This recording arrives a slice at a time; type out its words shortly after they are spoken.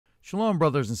Shalom,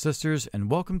 brothers and sisters, and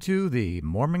welcome to the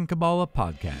Mormon Kabbalah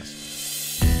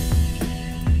Podcast.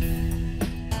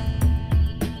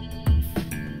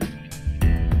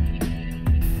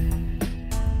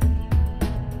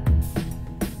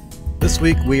 This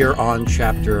week we are on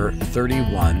chapter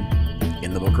 31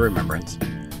 in the book of Remembrance.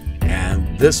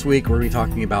 And this week we're going to be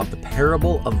talking about the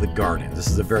parable of the garden. This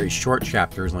is a very short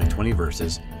chapter, it's only 20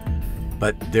 verses.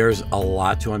 But there's a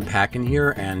lot to unpack in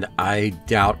here, and I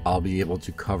doubt I'll be able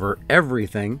to cover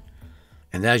everything.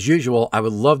 And as usual, I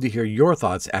would love to hear your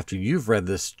thoughts after you've read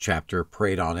this chapter,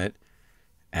 prayed on it,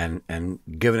 and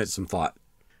given it some thought,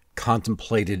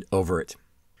 contemplated over it.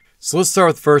 So let's start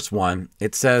with the first one.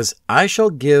 It says, I shall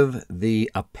give thee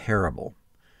a parable.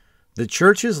 The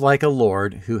church is like a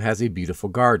lord who has a beautiful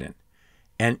garden,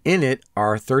 and in it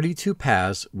are 32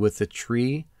 paths with the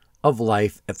tree of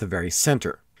life at the very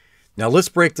center. Now let's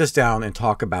break this down and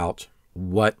talk about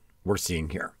what we're seeing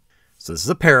here. So this is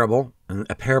a parable, and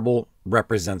a parable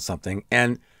represents something.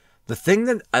 And the thing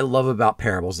that I love about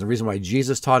parables, and the reason why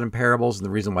Jesus taught in parables, and the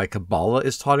reason why Kabbalah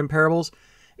is taught in parables,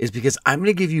 is because I'm going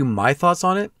to give you my thoughts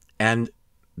on it, and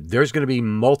there's going to be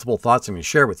multiple thoughts I'm going to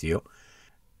share with you,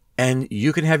 and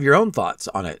you can have your own thoughts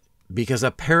on it, because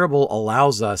a parable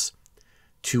allows us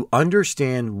to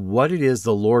understand what it is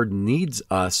the Lord needs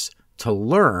us to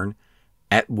learn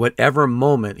at whatever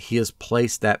moment he has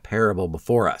placed that parable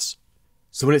before us.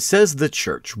 So when it says the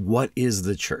church, what is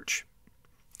the church?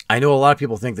 I know a lot of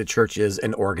people think the church is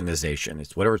an organization.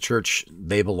 It's whatever church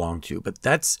they belong to. But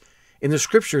in the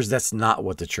scriptures, that's not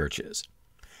what the church is.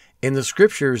 In the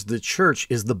scriptures, the church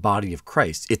is the body of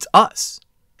Christ. It's us.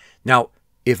 Now,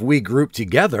 if we group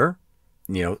together,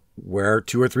 where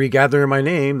two or three gather in my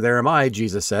name, there am I,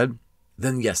 Jesus said,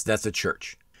 then yes, that's a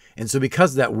church. And so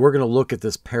because of that, we're going to look at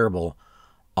this parable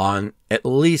on at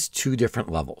least two different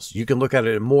levels. You can look at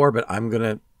it more, but I'm going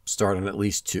to start on at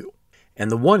least two. And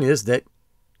the one is that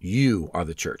you are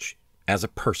the church as a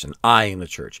person. I am the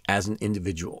church as an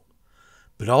individual.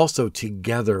 But also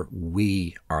together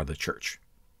we are the church.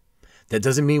 That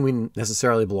doesn't mean we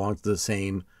necessarily belong to the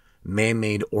same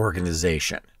man-made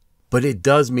organization. But it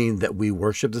does mean that we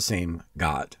worship the same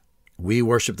God. We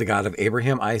worship the God of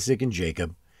Abraham, Isaac, and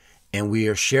Jacob. And we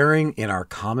are sharing in our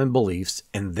common beliefs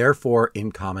and therefore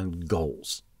in common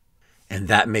goals. And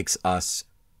that makes us,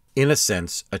 in a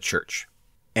sense, a church.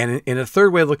 And in a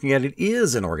third way of looking at it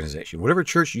is an organization. Whatever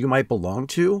church you might belong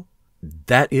to,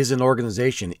 that is an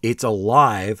organization. It's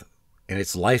alive, and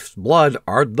its life's blood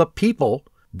are the people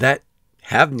that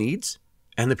have needs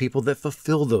and the people that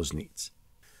fulfill those needs.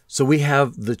 So we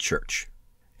have the church.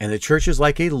 And the church is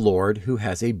like a lord who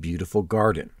has a beautiful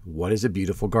garden. What is a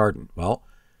beautiful garden? Well,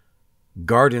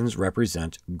 gardens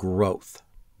represent growth.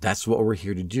 That's what we're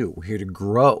here to do. We're here to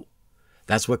grow.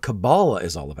 That's what Kabbalah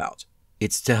is all about.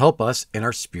 It's to help us in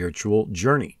our spiritual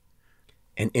journey.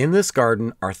 And in this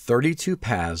garden are 32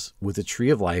 paths with the tree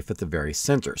of life at the very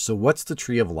center. So what's the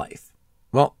tree of life?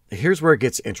 Well, here's where it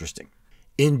gets interesting.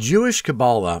 In Jewish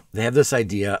Kabbalah, they have this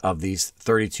idea of these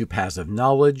 32 paths of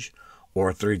knowledge,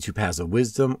 or 32 paths of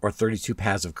wisdom, or 32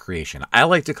 paths of creation. I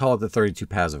like to call it the 32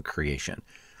 paths of creation.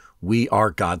 We are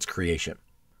God's creation.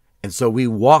 And so we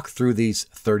walk through these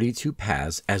 32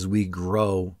 paths as we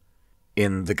grow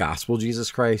in the gospel of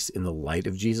Jesus Christ, in the light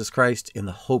of Jesus Christ, in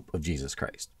the hope of Jesus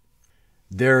Christ.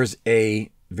 There's a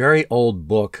very old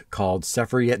book called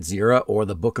Sefer Yetzirah, or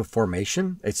the Book of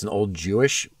Formation. It's an old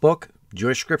Jewish book,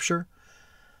 Jewish scripture.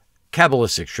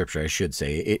 Kabbalistic scripture, I should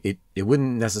say. It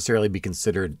wouldn't necessarily be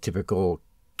considered typical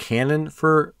canon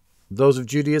for those of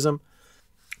Judaism.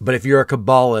 But if you're a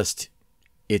Kabbalist,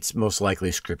 it's most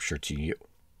likely scripture to you.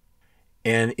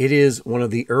 And it is one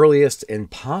of the earliest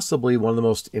and possibly one of the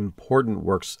most important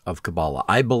works of Kabbalah.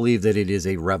 I believe that it is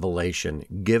a revelation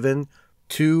given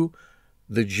to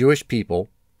the Jewish people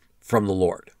from the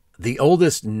Lord. The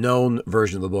oldest known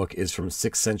version of the book is from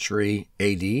 6th century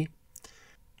AD.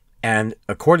 And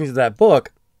according to that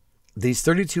book, these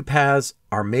 32 paths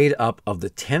are made up of the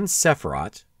 10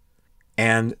 Sephirot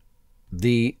and we're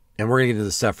going to get into the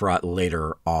Sephirot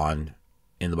later on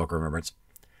in the book of Remembrance,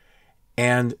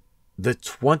 and the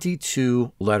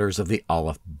 22 letters of the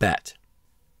Aleph Bet.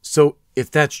 So if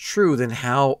that's true, then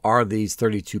how are these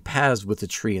 32 paths with the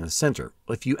tree in the center?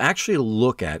 Well, if you actually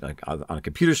look at, like on a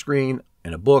computer screen,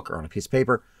 in a book, or on a piece of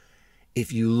paper,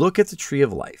 if you look at the tree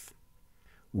of life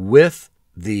with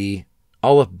the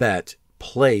Aleph Bet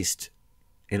placed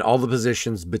in all the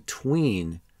positions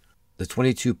between the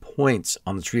 22 points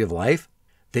on the tree of life,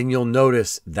 then you'll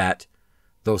notice that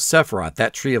those Sephirot,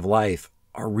 that tree of life,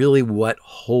 are really what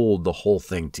hold the whole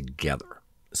thing together.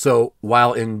 So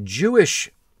while in Jewish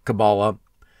Kabbalah,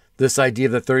 This idea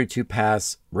of the 32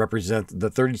 paths represent the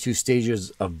 32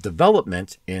 stages of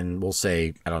development in, we'll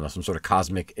say, I don't know, some sort of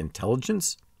cosmic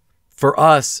intelligence. For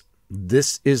us,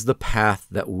 this is the path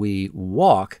that we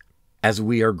walk as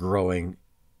we are growing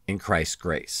in Christ's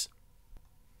grace.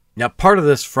 Now, part of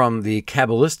this from the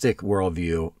Kabbalistic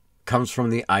worldview comes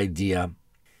from the idea,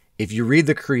 if you read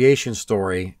the creation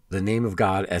story, the name of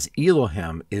God as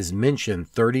Elohim is mentioned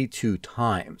 32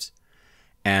 times.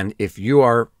 And if you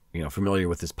are familiar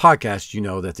with this podcast, you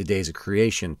know that the days of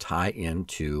creation tie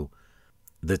into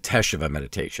the Teshuvah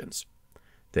meditations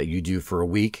that you do for a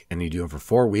week, and you do them for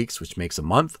 4 weeks, which makes a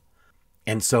month.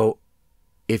 And so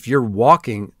if you're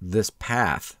walking this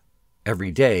path every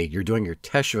day, you're doing your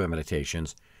Teshuvah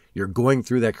meditations, you're going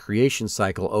through that creation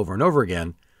cycle over and over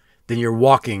again, then you're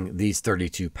walking these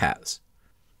 32 paths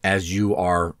as you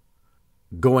are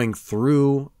going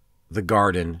through the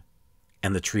garden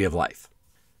and the tree of life.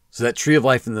 So that tree of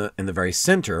life in the very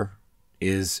center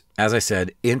is, as I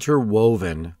said,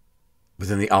 interwoven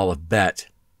within the Aleph Bet,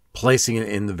 placing it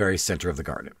in the very center of the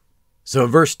garden. So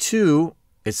in verse 2,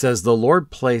 it says, the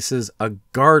Lord places a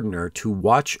gardener to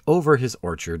watch over his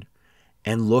orchard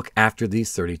and look after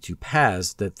these 32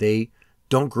 paths that they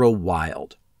don't grow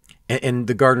wild. And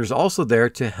the gardener's also there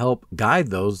to help guide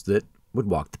those that would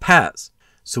walk the paths.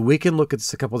 So we can look at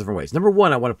this a couple different ways. Number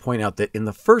one, I want to point out that in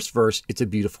the first verse, it's a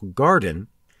beautiful garden.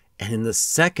 And in the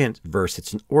second verse,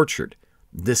 it's an orchard.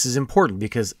 This is important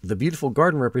because the beautiful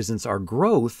garden represents our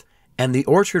growth, and the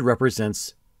orchard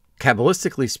represents,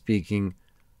 Kabbalistically speaking,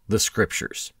 the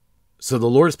scriptures. So the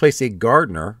Lord has placed a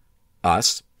gardener,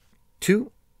 us,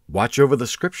 to watch over the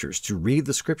scriptures, to read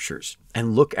the scriptures,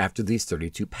 and look after these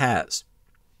 32 paths.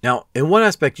 Now, in one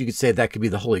aspect, you could say that could be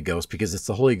the Holy Ghost, because it's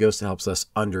the Holy Ghost that helps us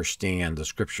understand the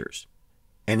scriptures.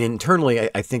 And internally,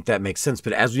 I think that makes sense.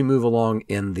 But as we move along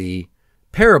in the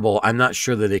parable, I'm not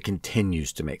sure that it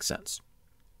continues to make sense.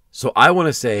 So I want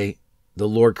to say the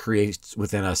Lord creates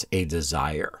within us a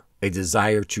desire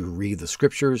to read the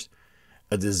scriptures,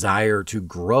 a desire to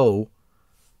grow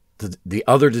the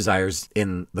other desires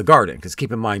in the garden. Because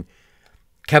keep in mind,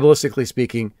 Kabbalistically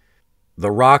speaking,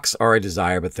 the rocks are a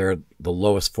desire, but they're the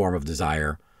lowest form of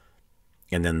desire.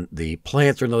 And then the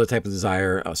plants are another type of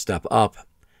desire, a step up.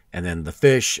 And then the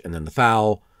fish, and then the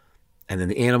fowl, and then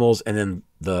the animals, and then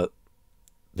the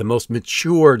most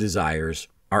mature desires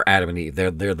are Adam and Eve.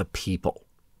 They're the people.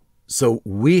 So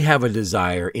we have a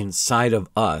desire inside of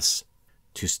us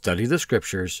to study the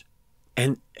scriptures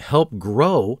and help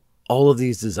grow all of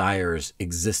these desires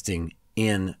existing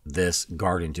in this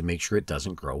garden to make sure it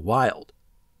doesn't grow wild.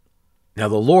 Now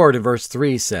the Lord in verse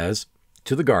 3 says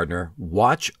to the gardener,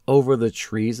 watch over the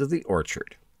trees of the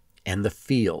orchard and the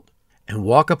field, and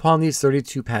walk upon these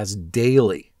 32 paths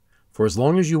daily. For as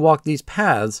long as you walk these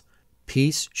paths,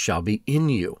 peace shall be in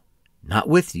you, not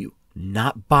with you,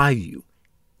 not by you,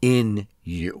 in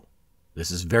you.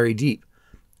 This is very deep.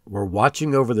 We're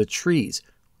watching over the trees,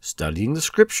 studying the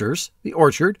scriptures, the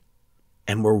orchard,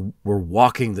 and we're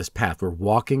walking this path. We're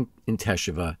walking in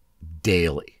Teshuvah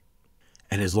daily.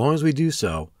 And as long as we do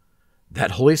so,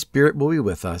 that Holy Spirit will be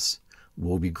with us.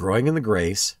 We'll be growing in the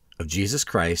grace of Jesus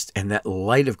Christ, and that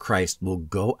light of Christ will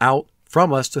go out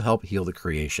from us to help heal the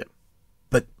creation.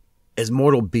 But as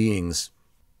mortal beings,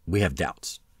 we have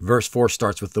doubts. Verse 4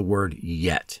 starts with the word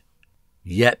yet.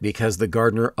 Yet, because the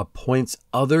gardener appoints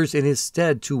others in his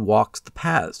stead to walk the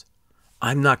paths.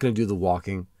 I'm not going to do the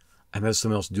walking. I'm going to have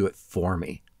someone else do it for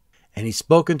me. And he's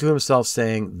spoken to himself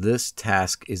saying, this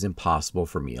task is impossible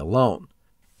for me alone.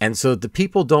 And so the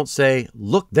people don't say,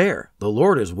 look there, the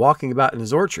Lord is walking about in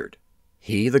his orchard.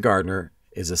 He, the gardener,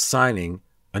 is assigning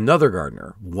another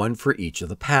gardener, one for each of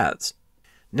the paths.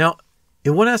 Now,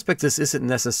 in one aspect, this isn't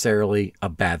necessarily a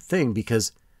bad thing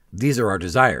because these are our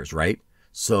desires, right?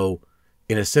 So,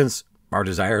 in a sense, our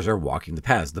desires are walking the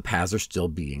paths. The paths are still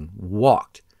being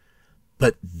walked.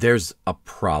 But there's a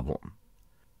problem.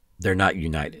 They're not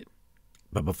united.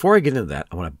 But before I get into that,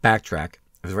 I want to backtrack,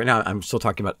 because right now I'm still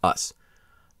talking about us.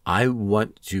 I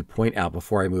want to point out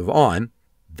before I move on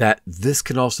that this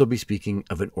can also be speaking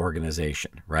of an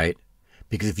organization, right?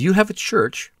 Because if you have a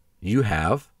church, you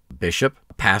have a bishop,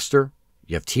 a pastor,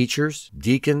 you have teachers,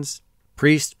 deacons,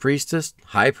 priest, priestess,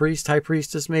 high priest, high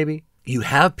priestess maybe. You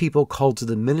have people called to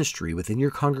the ministry within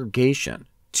your congregation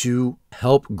to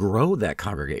help grow that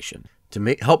congregation,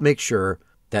 to help make sure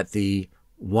that the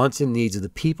wants and needs of the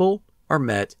people are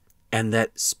met and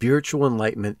that spiritual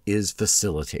enlightenment is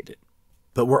facilitated.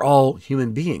 But we're all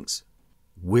human beings.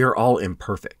 We're all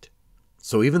imperfect.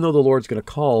 So even though the Lord's going to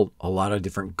call a lot of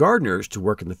different gardeners to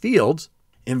work in the fields,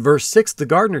 in verse 6, the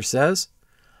gardener says,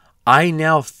 I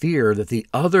now fear that the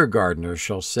other gardeners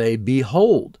shall say,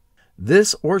 behold,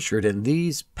 This orchard and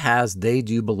these paths, they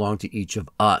do belong to each of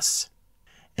us.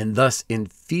 And thus, in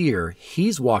fear,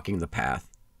 he's walking the path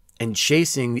and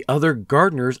chasing the other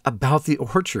gardeners about the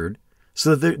orchard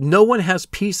so that no one has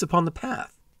peace upon the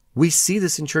path. We see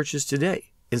this in churches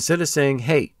today. Instead of saying,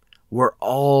 hey, we're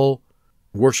all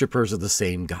worshipers of the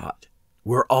same God.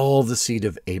 We're all the seed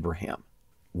of Abraham.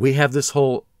 We have this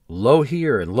whole low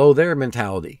here and low there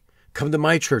mentality. Come to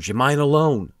my church and mine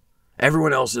alone.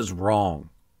 Everyone else is wrong.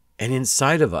 And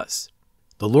inside of us,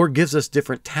 the Lord gives us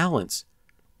different talents.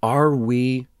 Are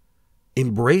we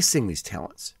embracing these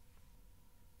talents?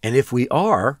 And if we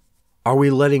are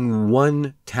we letting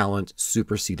one talent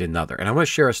supersede another? And I want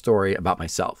to share a story about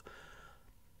myself.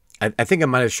 I think I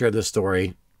might have shared this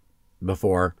story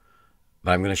before,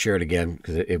 but I'm going to share it again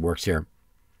because it works here.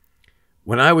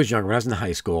 When I was younger, when I was in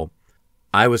high school,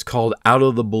 I was called out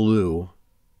of the blue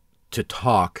to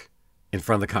talk in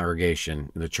front of the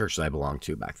congregation in the church that I belonged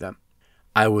to back then.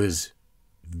 I was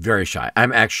very shy. I've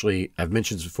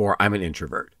mentioned this before, I'm an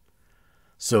introvert.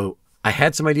 So I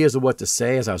had some ideas of what to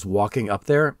say as I was walking up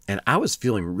there, and I was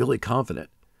feeling really confident.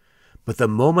 But the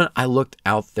moment I looked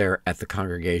out there at the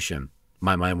congregation,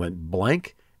 my mind went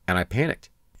blank and I panicked.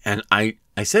 And I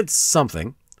said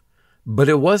something, but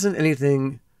it wasn't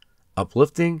anything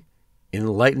uplifting,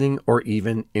 enlightening, or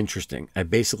even interesting. I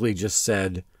basically just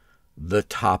said the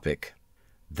topic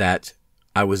that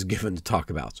I was given to talk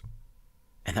about.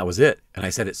 And that was it. And I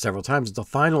said it several times until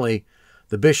finally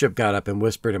the bishop got up and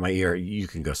whispered in my ear, you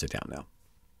can go sit down now.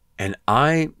 And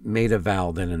I made a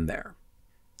vow then and there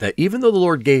that even though the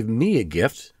Lord gave me a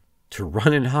gift to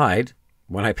run and hide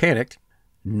when I panicked,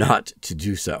 not to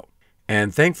do so.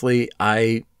 And thankfully,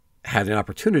 I had an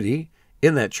opportunity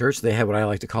in that church. They had what I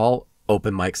like to call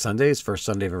open mic Sundays, first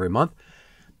Sunday of every month.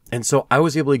 And so I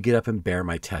was able to get up and bear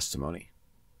my testimony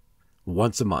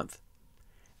once a month.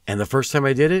 And the first time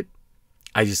I did it,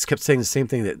 I just kept saying the same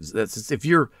thing. That's if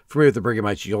you're familiar with the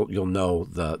Brighamites, you'll know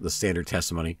the standard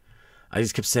testimony. I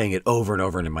just kept saying it over and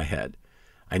over in my head.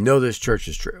 I know this church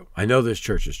is true. I know this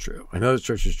church is true. I know this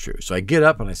church is true. So I get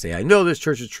up and I say, I know this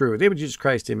church is true. In the name of Jesus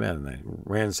Christ, amen. And I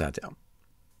ran and sat down.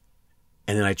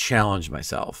 And then I challenged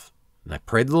myself. And I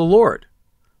prayed to the Lord,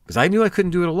 because I knew I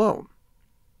couldn't do it alone,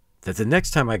 that the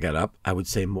next time I got up, I would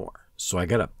say more. So I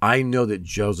got up. I know that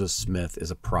Joseph Smith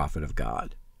is a prophet of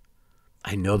God.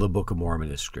 I know the Book of Mormon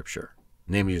is scripture.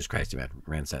 In the name of Jesus Christ, amen.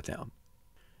 Ran and sat down.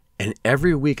 And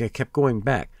every week I kept going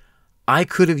back. I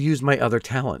could have used my other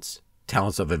talents.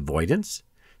 Talents of avoidance,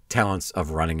 talents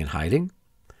of running and hiding,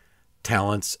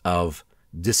 talents of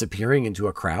disappearing into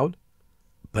a crowd.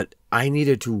 But I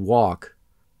needed to walk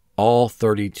all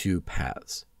 32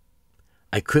 paths.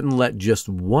 I couldn't let just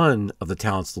one of the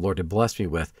talents the Lord had blessed me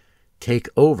with take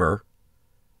over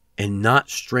and not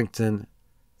strengthen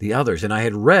the others. And I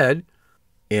had read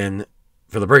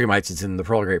for the Brighamites, it's in the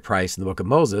Pearl of Great Price in the book of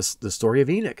Moses, the story of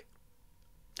Enoch.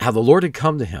 How the Lord had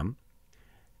come to him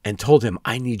and told him,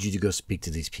 I need you to go speak to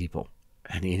these people.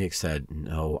 And Enoch said,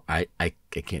 no, I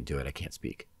can't do it. I can't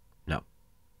speak. No.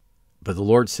 But the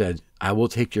Lord said, I will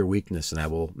take your weakness and I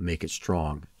will make it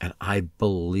strong. And I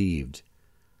believed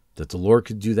that the Lord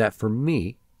could do that for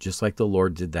me, just like the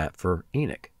Lord did that for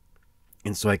Enoch.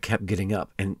 And so I kept getting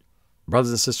up. And brothers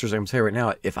and sisters, I'm going to tell you right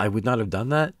now, if I would not have done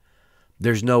that,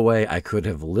 there's no way I could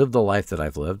have lived the life that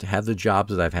I've lived, had the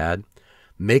jobs that I've had,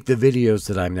 make the videos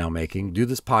that I'm now making, do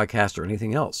this podcast or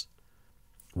anything else.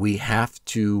 We have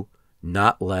to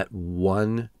not let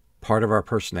one part of our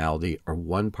personality or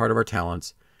one part of our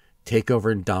talents take over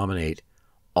and dominate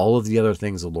all of the other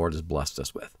things the Lord has blessed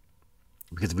us with.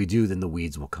 Because if we do, then the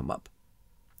weeds will come up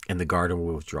and the garden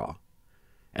will withdraw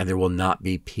and there will not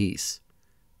be peace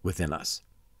within us.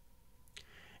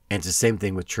 And it's the same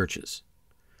thing with churches.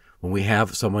 When we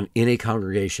have someone in a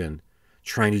congregation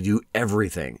trying to do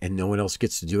everything and no one else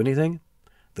gets to do anything,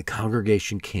 the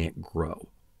congregation can't grow.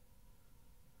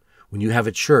 When you have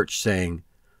a church saying,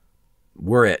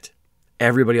 we're it,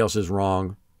 everybody else is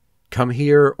wrong, come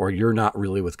here or you're not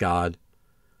really with God,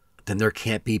 then there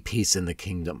can't be peace in the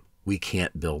kingdom. We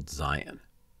can't build Zion.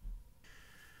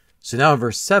 So now in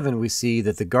verse 7, we see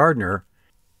that the gardener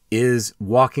is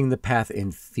walking the path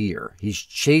in fear. He's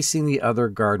chasing the other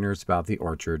gardeners about the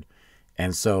orchard,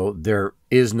 and so there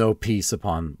is no peace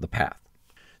upon the path.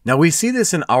 Now we see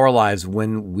this in our lives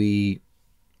when we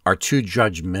are too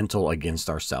judgmental against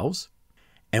ourselves,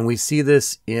 and we see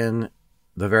this in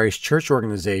the various church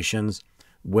organizations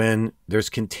when there's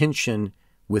contention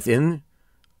within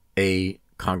a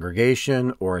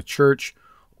congregation or a church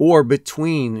or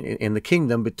in the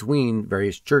kingdom between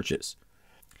various churches.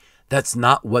 That's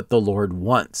not what the Lord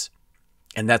wants.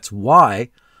 And that's why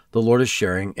the Lord is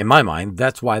sharing, in my mind,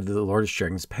 that's why the Lord is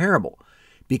sharing this parable.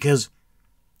 Because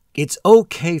it's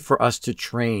okay for us to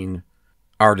train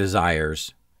our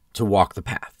desires to walk the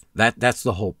path. That's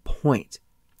the whole point.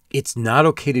 It's not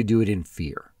okay to do it in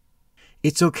fear.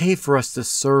 It's okay for us to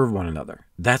serve one another.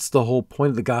 That's the whole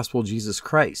point of the gospel of Jesus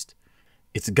Christ.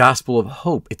 It's a gospel of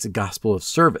hope. It's a gospel of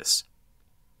service.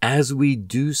 As we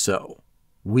do so,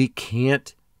 we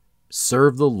can't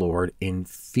serve the Lord in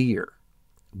fear.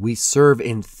 We serve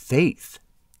in faith.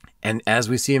 And as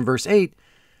we see in verse 8,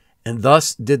 and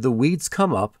thus did the weeds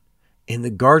come up, and the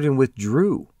garden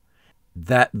withdrew,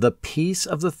 that the peace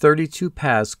of the 32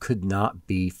 paths could not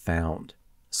be found.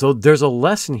 So there's a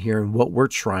lesson here in what we're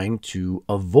trying to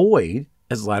avoid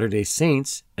as Latter-day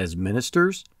Saints, as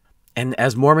ministers, and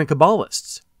as Mormon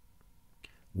Kabbalists.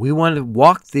 We want to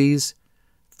walk these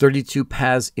 32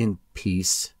 paths in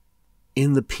peace,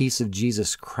 in the peace of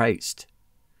Jesus Christ,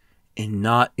 and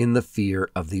not in the fear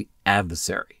of the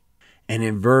adversary. And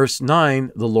in verse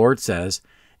 9, the Lord says,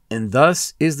 and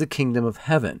thus is the kingdom of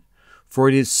heaven, for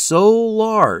it is so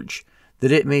large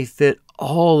that it may fit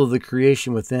all of the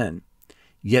creation within,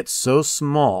 yet so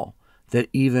small that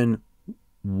even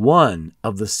one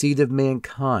of the seed of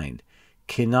mankind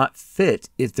cannot fit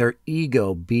if their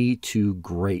ego be too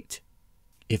great.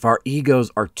 If our egos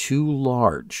are too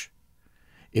large,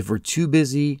 if we're too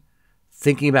busy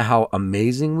thinking about how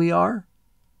amazing we are,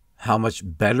 how much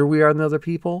better we are than other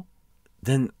people,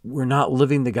 then we're not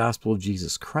living the gospel of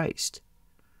Jesus Christ.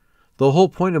 The whole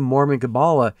point of Mormon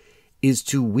Kabbalah is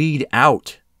to weed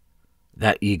out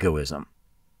that egoism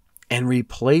and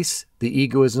replace the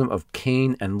egoism of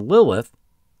Cain and Lilith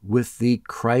with the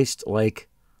Christ-like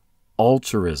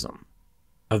altruism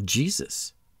of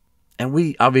Jesus. And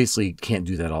we obviously can't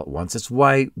do that all at once. That's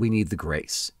why we need the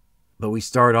grace. But we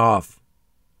start off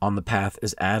on the path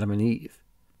as Adam and Eve.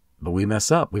 But we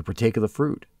mess up. We partake of the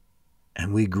fruit.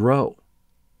 And we grow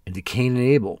into Cain and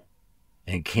Abel.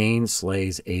 And Cain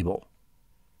slays Abel.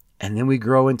 And then we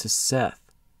grow into Seth.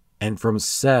 And from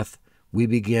Seth, we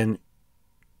begin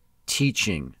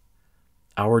teaching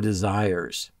our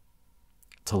desires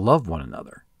to love one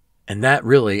another. And that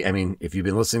really, I mean, if you've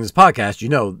been listening to this podcast, you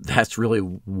know that's really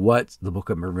what the Book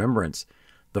of Remembrance,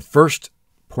 the first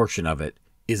portion of it,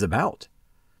 is about.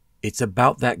 It's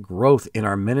about that growth in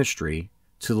our ministry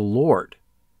to the Lord,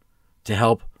 to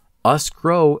help us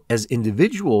grow as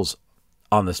individuals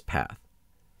on this path,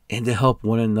 and to help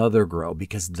one another grow,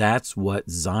 because that's what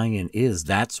Zion is.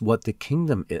 That's what the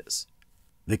kingdom is.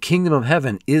 The kingdom of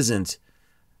heaven isn't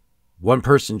one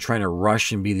person trying to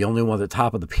rush and be the only one at the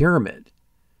top of the pyramid.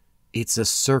 It's a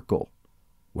circle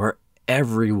where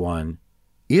everyone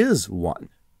is one.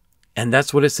 And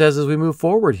that's what it says as we move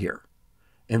forward here.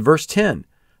 In verse 10,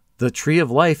 the tree of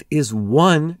life is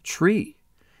one tree.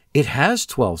 It has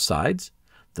 12 sides,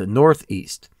 the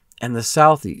northeast and the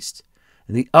southeast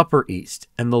and the upper east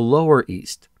and the lower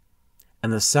east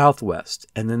and the southwest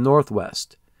and the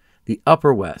northwest, the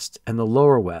upper west and the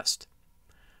lower west,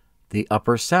 the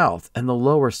upper south and the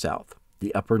lower south,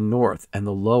 the upper north and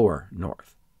the lower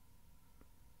north.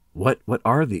 What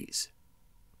are these?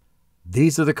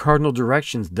 These are the cardinal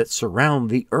directions that surround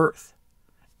the earth.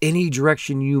 Any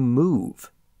direction you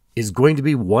move is going to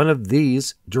be one of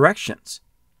these directions.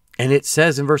 And it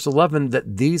says in verse 11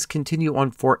 that these continue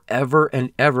on forever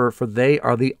and ever, for they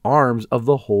are the arms of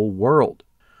the whole world.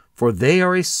 For they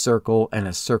are a circle, and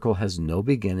a circle has no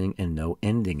beginning and no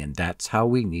ending, and that's how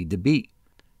we need to be.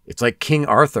 It's like King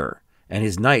Arthur and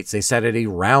his knights. They sat at a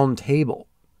round table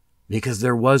because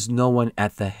there was no one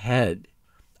at the head.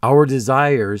 Our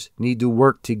desires need to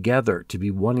work together to be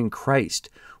one in Christ.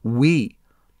 We,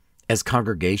 as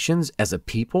congregations, as a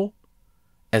people,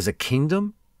 as a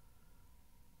kingdom,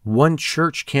 one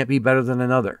church can't be better than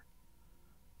another.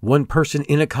 One person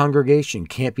in a congregation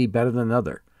can't be better than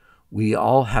another. We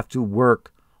all have to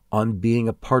work on being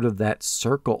a part of that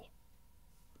circle.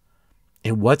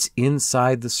 And what's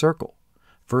inside the circle?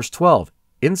 Verse 12,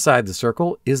 inside the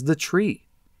circle is the tree.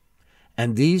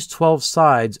 And these 12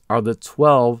 sides are the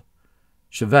 12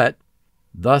 Shevet.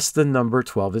 Thus the number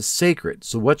 12 is sacred.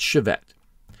 So what's Shevet?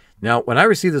 Now, when I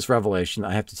received this revelation,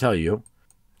 I have to tell you,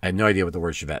 I had no idea what the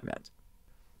word Shevet meant.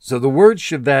 So the word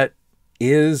Shevet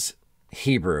is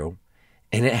Hebrew,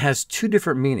 and it has two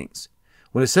different meanings.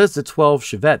 When it says the 12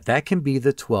 Shevet, that can be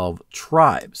the 12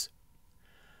 tribes.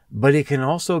 But it can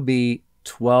also be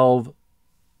 12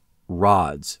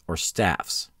 rods or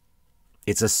staffs.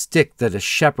 It's a stick that a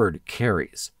shepherd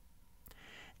carries.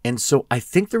 And so I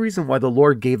think the reason why the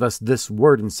Lord gave us this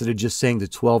word instead of just saying the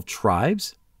 12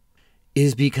 tribes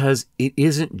is because it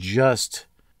isn't just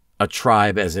a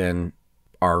tribe as in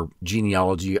our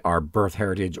genealogy, our birth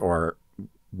heritage, or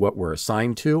what we're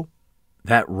assigned to.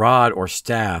 That rod or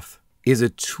staff is a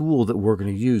tool that we're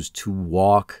going to use to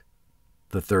walk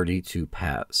the 32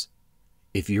 paths.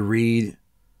 If you read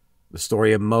the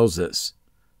story of Moses,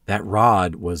 that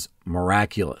rod was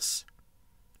miraculous.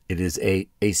 It is a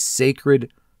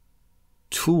sacred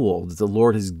tool that the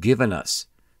Lord has given us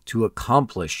to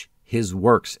accomplish his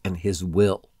works and his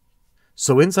will.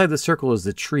 So inside the circle is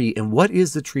the tree. And what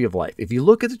is the tree of life? If you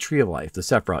look at the tree of life, the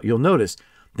Sephirah, you'll notice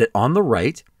that on the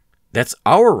right, that's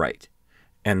our right,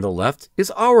 and the left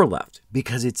is our left,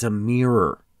 because it's a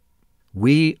mirror.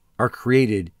 We are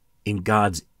created in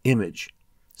God's image.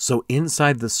 So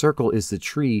inside the circle is the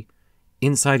tree,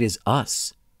 inside is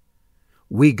us.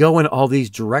 We go in all these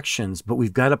directions, but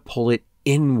we've got to pull it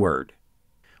inward.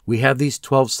 We have these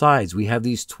 12 sides. We have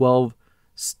these 12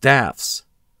 staffs,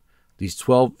 these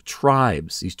 12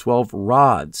 tribes, these 12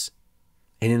 rods.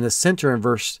 And in the center, in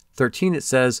verse 13, it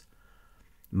says,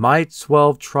 my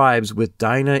 12 tribes with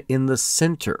Dinah in the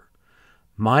center,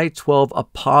 my 12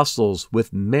 apostles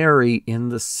with Mary in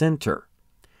the center,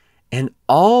 and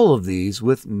all of these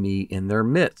with me in their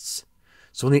midst.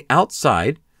 So on the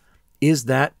outside is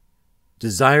that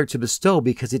desire to bestow,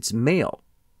 because it's male.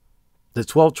 The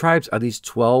 12 tribes are these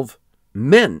 12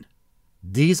 men.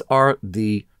 These are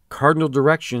the cardinal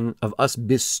direction of us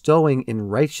bestowing in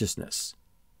righteousness.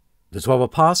 The 12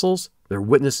 apostles, they're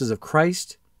witnesses of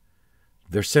Christ.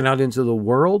 They're sent out into the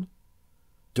world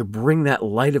to bring that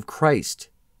light of Christ,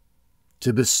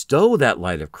 to bestow that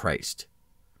light of Christ.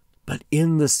 But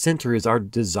in the center is our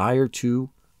desire to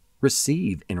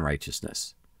receive in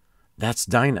righteousness. That's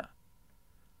Dinah.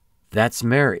 That's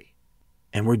Mary.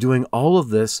 And we're doing all of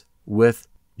this with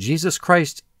Jesus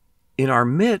Christ in our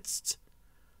midst,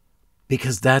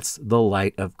 because that's the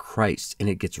light of Christ. And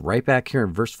it gets right back here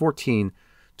in verse 14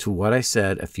 to what I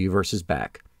said a few verses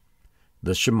back.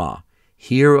 The Shema.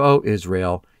 Hear, O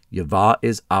Israel, Yahweh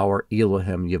is our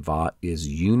Elohim, Yahweh is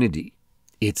unity.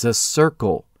 It's a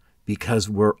circle because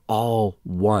we're all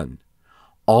one.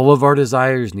 All of our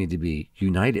desires need to be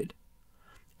united.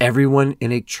 Everyone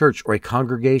in a church or a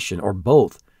congregation or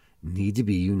both need to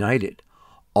be united.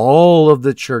 All of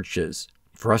the churches,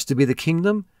 for us to be the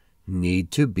kingdom,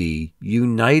 need to be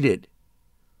united.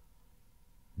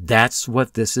 That's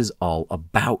what this is all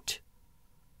about.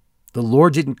 The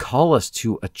Lord didn't call us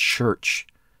to a church.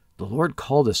 The Lord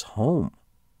called us home.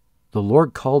 The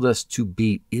Lord called us to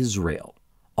be Israel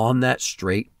on that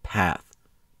straight path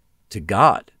to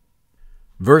God.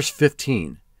 Verse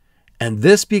 15, and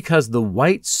this because the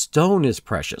white stone is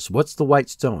precious. What's the white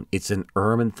stone? It's an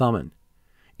Urim and Thummim.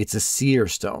 It's a seer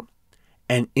stone.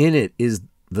 And in it is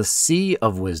the sea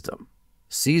of wisdom.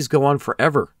 Seas go on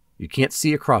forever. You can't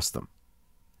see across them.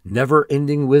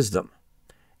 Never-ending wisdom.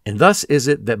 And thus is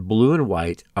it that blue and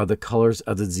white are the colors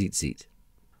of the tzitzit.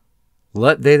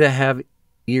 Let they that have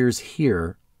ears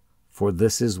hear, for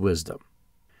this is wisdom.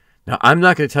 Now, I'm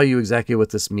not going to tell you exactly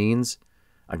what this means.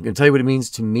 I'm going to tell you what it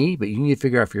means to me, but you need to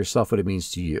figure out for yourself what it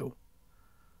means to you.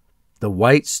 The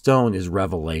white stone is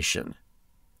revelation.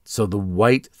 So the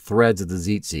white threads of the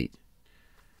tzitzit.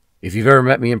 If you've ever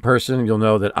met me in person, you'll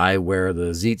know that I wear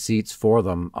the tzitzits for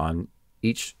them on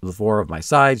each of the four of my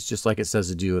sides, just like it says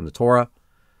to do in the Torah.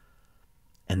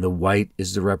 And the white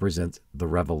is to represent the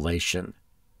revelation.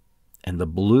 And the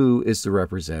blue is to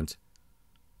represent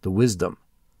the wisdom.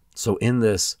 So in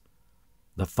this,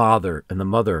 the Father and the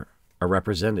Mother are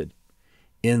represented.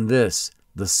 In this,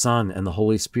 the Son and the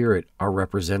Holy Spirit are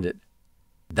represented.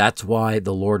 That's why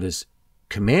the Lord has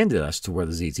commanded us to wear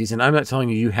the tzitzit. And I'm not telling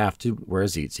you you have to wear a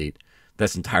tzitzit.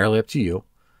 That's entirely up to you.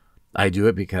 I do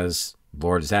it because the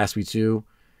Lord has asked me to.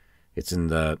 It's in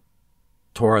the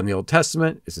Torah in the Old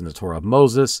Testament. It's in the Torah of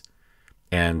Moses.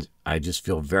 And I just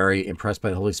feel very impressed by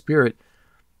the Holy Spirit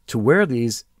to wear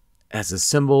these as a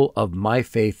symbol of my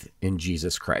faith in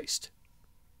Jesus Christ.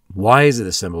 Why is it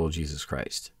a symbol of Jesus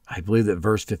Christ? I believe that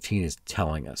verse 15 is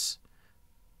telling us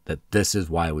that this is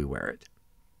why we wear it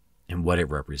and what it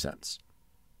represents.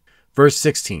 Verse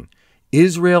 16,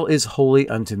 Israel is holy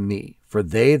unto me, for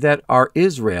they that are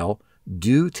Israel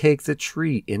do take the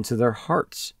tree into their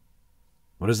hearts.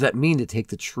 What does that mean, to take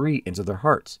the tree into their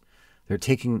hearts? They're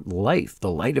taking life,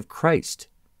 the light of Christ.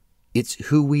 It's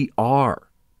who we are.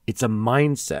 It's a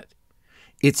mindset.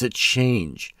 It's a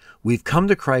change. We've come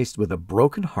to Christ with a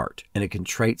broken heart and a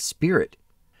contrite spirit.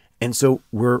 And so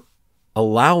we're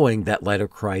allowing that light of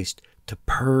Christ to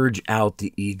purge out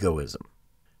the egoism.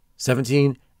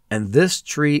 17, and this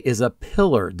tree is a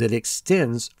pillar that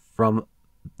extends from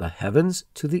the heavens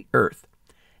to the earth,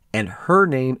 and her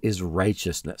name is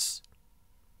righteousness.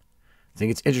 I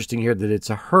think it's interesting here that it's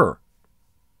a her.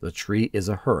 The tree is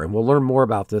a her. And we'll learn more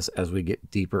about this as we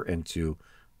get deeper into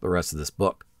the rest of this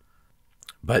book.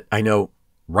 But I know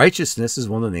righteousness is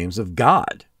one of the names of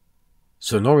God.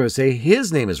 So normally I would say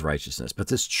his name is righteousness, but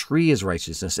this tree is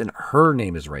righteousness and her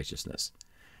name is righteousness.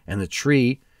 And the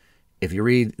tree, if you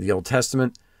read the Old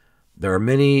Testament, there are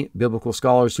many biblical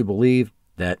scholars who believe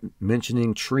that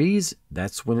mentioning trees,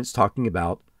 that's when it's talking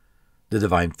about the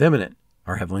divine feminine,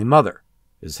 our Heavenly Mother,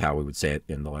 is how we would say it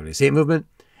in the Latter-day Saint movement.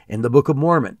 In the Book of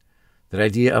Mormon, that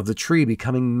idea of the tree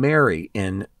becoming Mary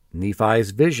in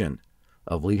Nephi's vision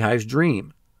of Lehi's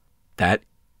dream, that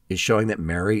is showing that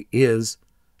Mary is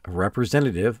a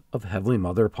representative of Heavenly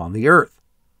Mother upon the earth.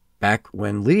 Back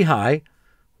when Lehi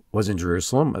was in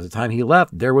Jerusalem, at the time he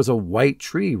left, there was a white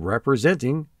tree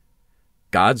representing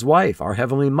God's wife, our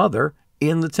Heavenly Mother,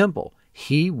 in the temple.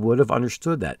 He would have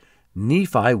understood that.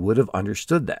 Nephi would have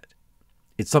understood that.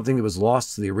 It's something that was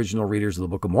lost to the original readers of the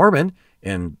Book of Mormon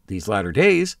in these latter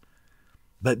days,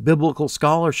 but biblical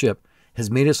scholarship has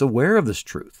made us aware of this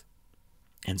truth.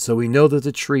 And so we know that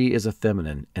the tree is a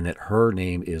feminine and that her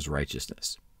name is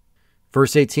righteousness.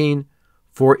 Verse 18,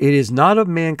 for it is not of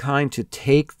mankind to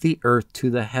take the earth to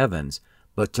the heavens,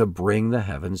 but to bring the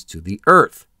heavens to the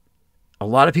earth. A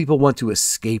lot of people want to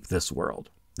escape this world.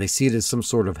 They see it as some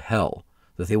sort of hell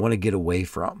that they want to get away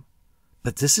from.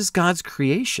 But this is God's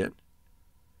creation.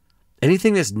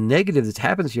 Anything that's negative that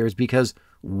happens here is because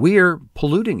we're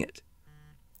polluting it.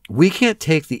 We can't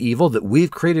take the evil that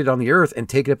we've created on the earth and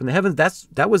take it up in the heavens.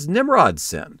 That was Nimrod's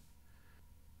sin.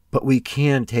 But we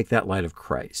can take that light of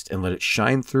Christ and let it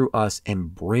shine through us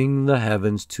and bring the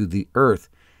heavens to the earth.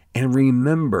 And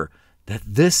remember that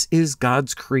this is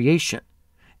God's creation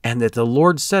and that the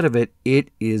Lord said of it, it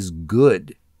is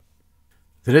good.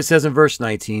 Then it says in verse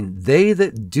 19, they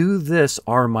that do this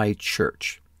are my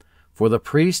church. For the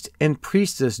priest and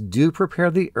priestess do prepare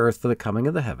the earth for the coming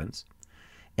of the heavens,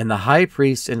 and the high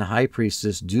priest and high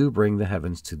priestess do bring the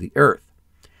heavens to the earth.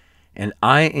 And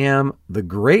I am the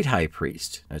great high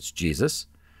priest, that's Jesus,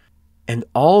 and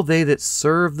all they that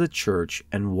serve the church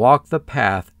and walk the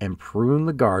path and prune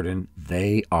the garden,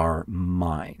 they are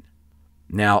mine.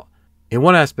 Now, in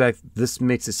one aspect, this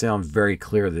makes it sound very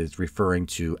clear that it's referring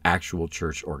to actual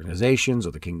church organizations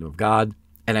or the kingdom of God,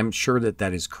 and I'm sure that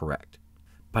that is correct.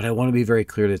 But I want to be very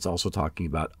clear that it's also talking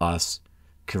about us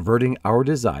converting our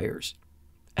desires,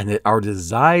 and that our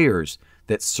desires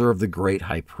that serve the great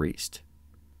high priest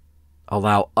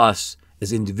allow us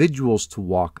as individuals to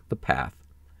walk the path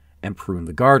and prune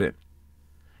the garden.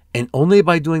 And only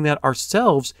by doing that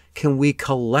ourselves can we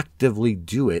collectively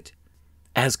do it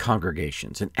as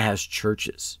congregations and as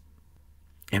churches.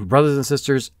 And brothers and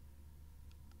sisters,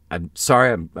 I'm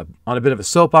sorry, I'm on a bit of a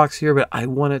soapbox here, but I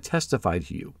want to testify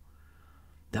to you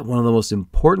that one of the most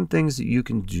important things that you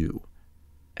can do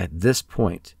at this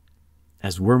point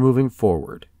as we're moving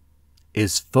forward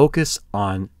is focus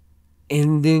on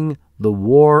ending the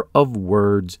war of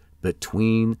words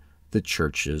between the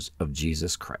churches of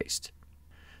Jesus Christ,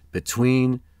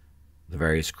 between the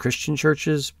various Christian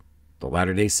churches, the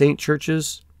Latter-day Saint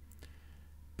churches,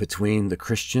 between the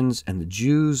Christians and the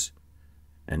Jews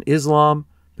and Islam,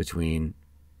 between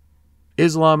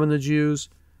Islam and the Jews.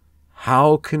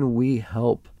 How can we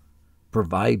help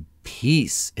provide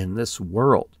peace in this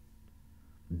world?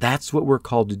 That's what we're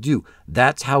called to do.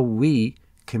 That's how we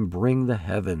can bring the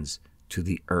heavens to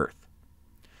the earth.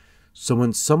 So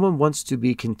when someone wants to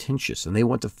be contentious and they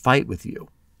want to fight with you,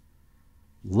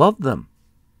 love them.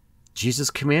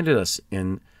 Jesus commanded us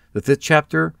in the 5th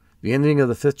chapter, the ending of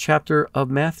the 5th chapter of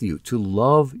Matthew, to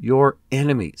love your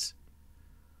enemies.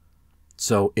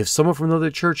 So if someone from another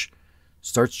church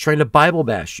starts trying to Bible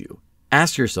bash you,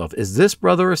 ask yourself, is this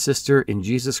brother or sister in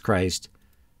Jesus Christ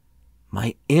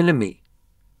my enemy?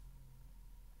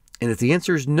 And if the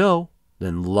answer is no,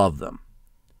 then love them.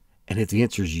 And if the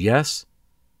answer is yes,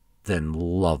 then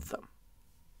love them.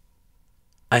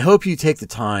 I hope you take the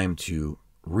time to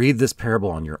read this parable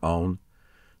on your own,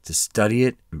 to study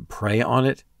it and pray on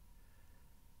it,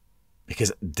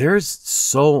 because there's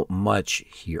so much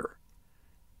here.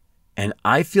 And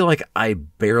I feel like I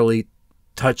barely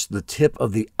touched the tip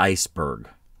of the iceberg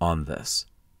on this.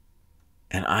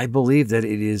 And I believe that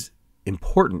it is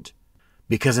important,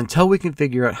 because until we can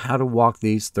figure out how to walk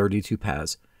these 32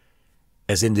 paths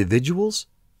as individuals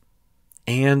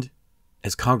and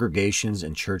as congregations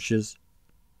and churches,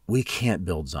 we can't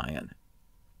build Zion.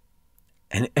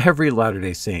 And every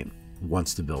Latter-day Saint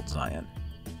wants to build Zion.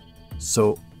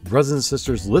 So, brothers and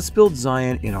sisters, let's build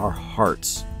Zion in our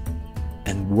hearts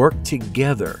and work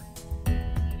together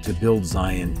to build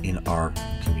Zion in our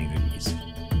communities.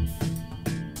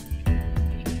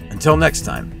 Until next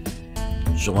time,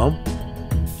 shalom,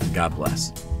 and God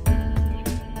bless.